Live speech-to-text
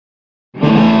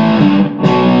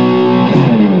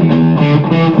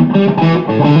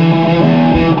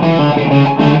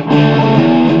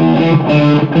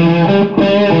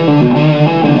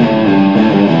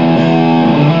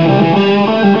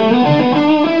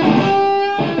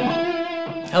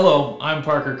I'm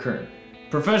Parker Kern,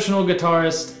 professional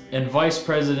guitarist and Vice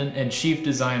President and Chief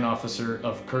Design Officer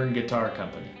of Kern Guitar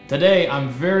Company. Today, I'm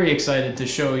very excited to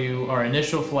show you our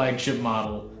initial flagship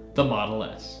model, the Model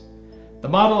S. The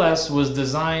Model S was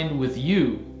designed with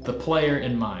you, the player,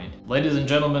 in mind. Ladies and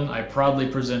gentlemen, I proudly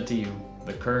present to you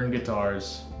the Kern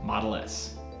Guitars Model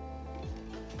S.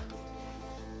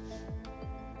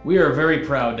 We are very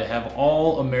proud to have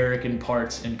all American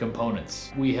parts and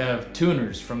components. We have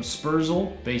tuners from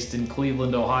Spurzle, based in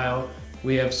Cleveland, Ohio.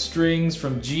 We have strings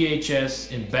from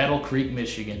GHS in Battle Creek,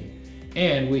 Michigan.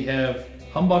 And we have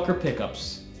humbucker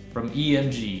pickups from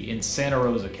EMG in Santa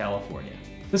Rosa, California.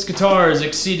 This guitar is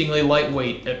exceedingly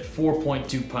lightweight at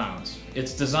 4.2 pounds.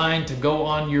 It's designed to go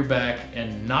on your back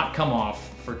and not come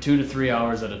off for 2 to 3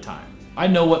 hours at a time. I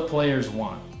know what players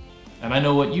want, and I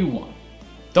know what you want.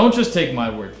 Don't just take my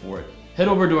word for it. Head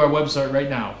over to our website right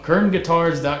now,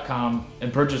 kernguitars.com,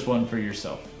 and purchase one for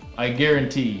yourself. I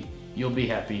guarantee you'll be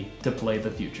happy to play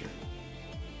the future.